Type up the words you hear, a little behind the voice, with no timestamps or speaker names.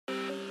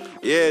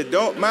Yeah,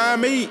 don't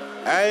mind me.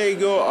 I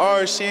go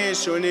all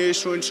sense on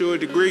this one to a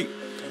degree.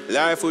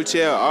 Life will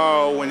tell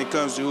all when it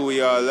comes to who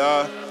we all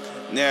are.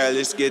 Now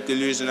let's get to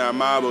losing our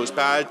marbles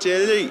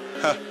positively.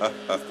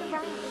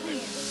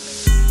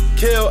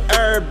 Kill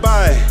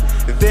everybody,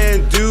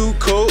 then do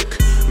coke.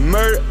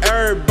 Murder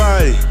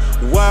everybody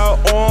while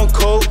on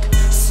coke.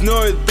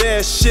 Snort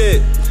that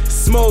shit,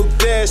 smoke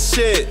that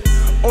shit.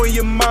 On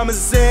your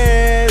mama's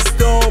ass,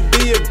 don't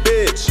be a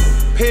bitch.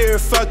 Peer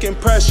fucking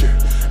pressure,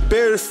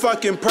 bear the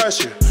fucking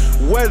pressure.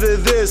 Weather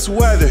this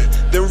weather,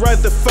 then write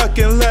the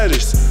fucking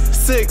letters.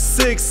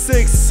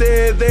 666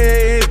 said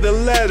they ain't the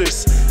letters.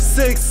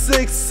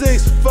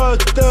 666, fuck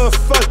the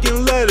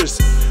fucking letters.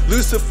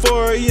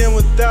 Luciferian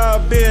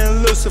without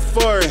being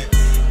Luciferian.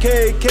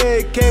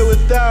 KKK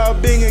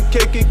without being a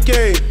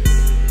KKK.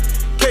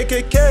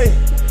 KKK,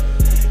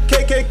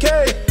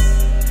 KKK,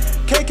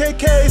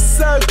 KKK,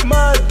 suck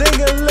my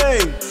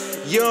ding-a-ling.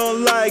 You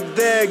don't like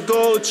that,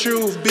 go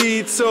truth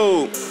be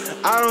told.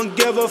 I don't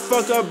give a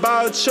fuck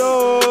about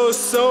your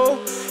soul.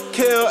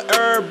 Kill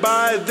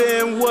everybody,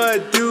 then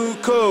what, do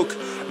coke.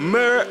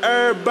 Murder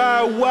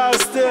everybody while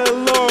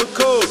still on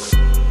coke.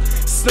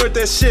 Snort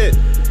that shit,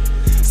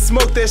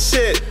 smoke that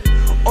shit.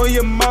 On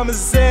your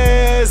mama's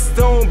ass,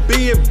 don't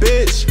be a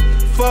bitch.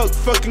 Fuck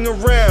fucking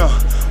around,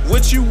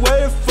 what you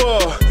waiting for?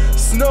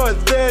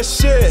 Snort that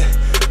shit,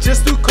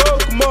 just do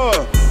coke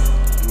more.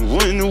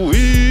 When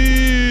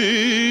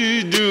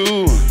we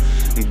do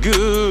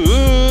good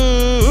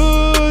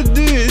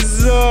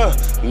is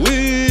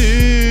we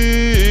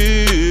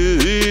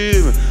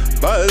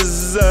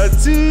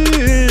positively.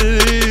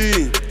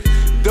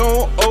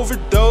 Don't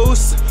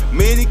overdose,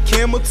 many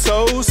camel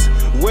toes,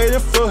 waiting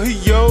for her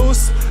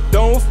yo's.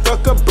 Don't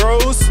fuck up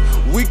bros,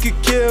 we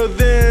could kill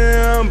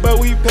them, but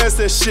we pass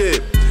that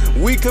shit.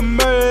 We can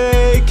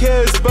murder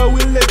kids, but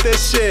we lit that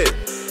shit.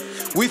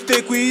 We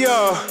think we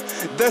are,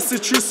 that's the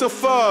truth so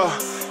far.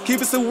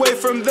 Keep us away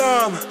from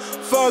them,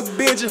 fuck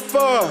being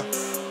Jafar.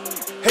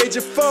 Hey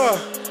Jafar,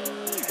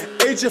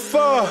 hey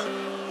Jafar.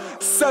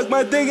 Suck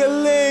my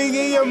ding-a-ling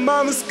in your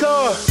mama's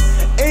car.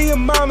 In your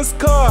mama's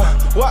car,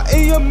 while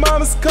in your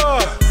mama's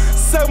car.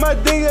 Suck my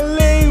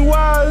ding-a-ling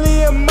while in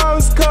your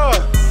mama's car.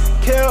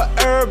 Kill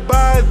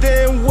everybody,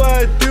 then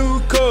what, do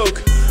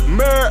coke.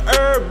 Murder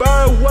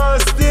everybody while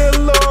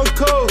still on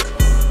coke.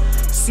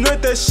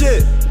 Snort that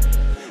shit,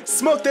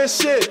 smoke that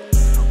shit.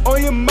 On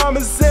your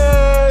mama's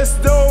ass,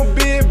 don't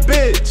be a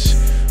bitch.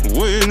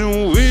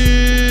 When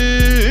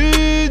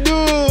we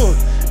do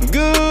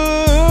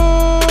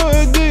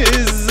good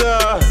is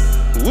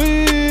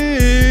we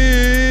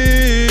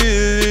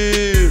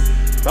live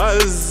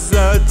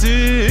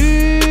positive.